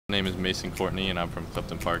My name is Mason Courtney and I'm from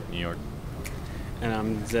Clifton Park, New York. And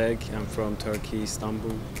I'm Zeg, I'm from Turkey,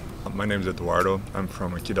 Istanbul. My name is Eduardo, I'm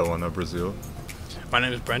from Aquidauana, Brazil. My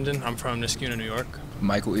name is Brendan, I'm from Siena, New York.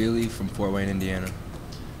 Michael Ely from Fort Wayne, Indiana.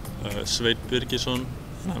 Sveit Birgisson,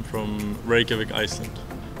 and I'm from Reykjavik, Iceland.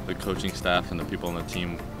 The coaching staff and the people on the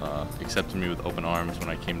team accepted me with open arms when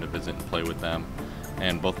I came to visit and play with them.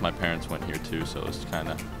 And both my parents went here too, so it's kind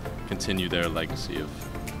of continue their legacy of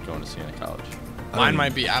going to Siena College. Mine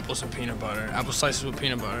might be apples and peanut butter. Apple slices with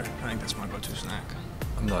peanut butter. I think that's my go-to snack.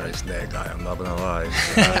 I'm not a snack guy, I'm not gonna lie.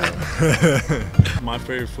 My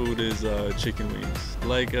favorite food is chicken wings,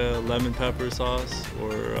 like lemon pepper sauce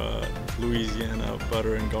or Louisiana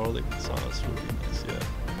butter and garlic sauce would be nice, yeah.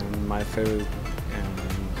 And my favorite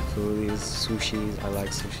food is sushi. I like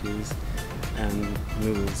sushis and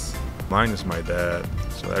noodles. Mine is my dad,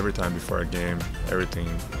 so every time before a game, everything,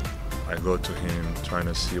 I go to him trying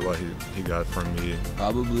to see what he got for me.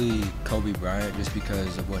 Probably Kobe Bryant, just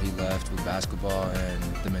because of what he left with basketball and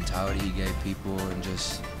the mentality he gave people and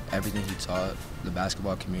just everything he taught the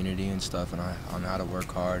basketball community and stuff, and on how to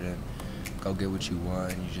work hard and go get what you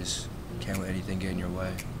want, and you just can't let anything get in your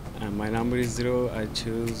way. My number is 0. I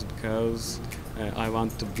choose because I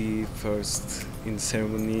want to be first in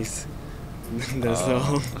ceremonies. That's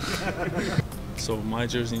all. So my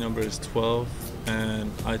jersey number is 12,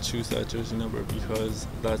 and I choose that jersey number because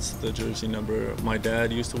that's the jersey number my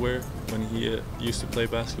dad used to wear when he used to play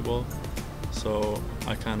basketball. So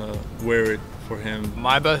I kind of wear it for him.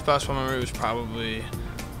 My best basketball memory was probably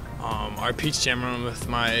our Peach Jam run with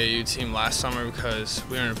my AAU team last summer, because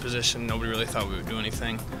we were in a position nobody really thought we would do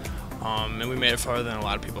anything. And we made it farther than a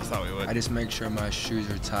lot of people thought we would. I just make sure my shoes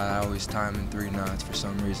are tied. I always tie them in 3 knots for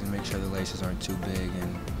some reason, make sure the laces aren't too big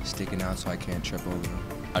and sticking out so I can't trip over them.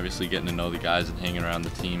 Obviously getting to know the guys and hanging around the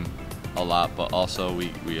team a lot, but also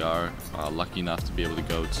we are lucky enough to be able to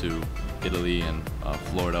go to Italy and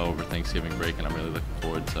Florida over Thanksgiving break, and I'm really looking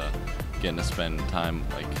forward to getting to spend time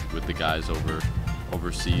with the guys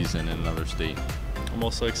overseas and in another state. I'm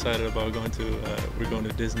also excited about we're going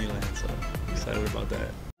to Disneyland, so I'm excited about that.